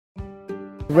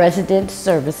Resident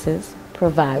Services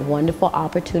provide wonderful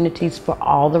opportunities for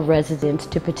all the residents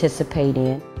to participate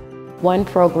in. One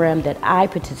program that I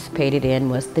participated in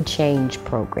was the Change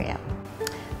Program.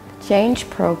 The Change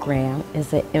Program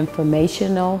is an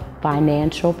informational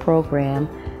financial program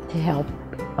to help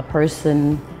a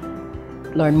person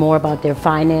learn more about their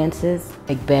finances,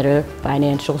 make better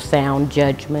financial sound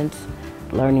judgments,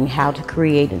 learning how to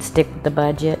create and stick with the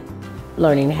budget,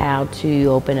 learning how to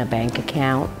open a bank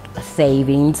account, a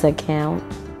savings account,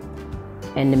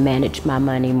 and to manage my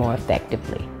money more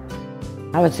effectively.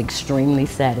 I was extremely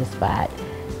satisfied.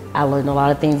 I learned a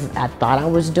lot of things I thought I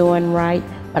was doing right,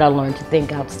 but I learned to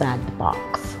think outside the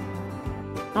box.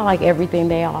 I like everything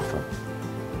they offer.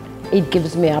 It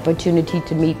gives me opportunity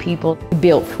to meet people,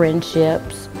 build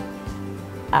friendships.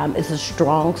 It's a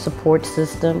strong support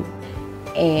system,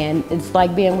 and it's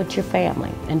like being with your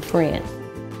family and friends.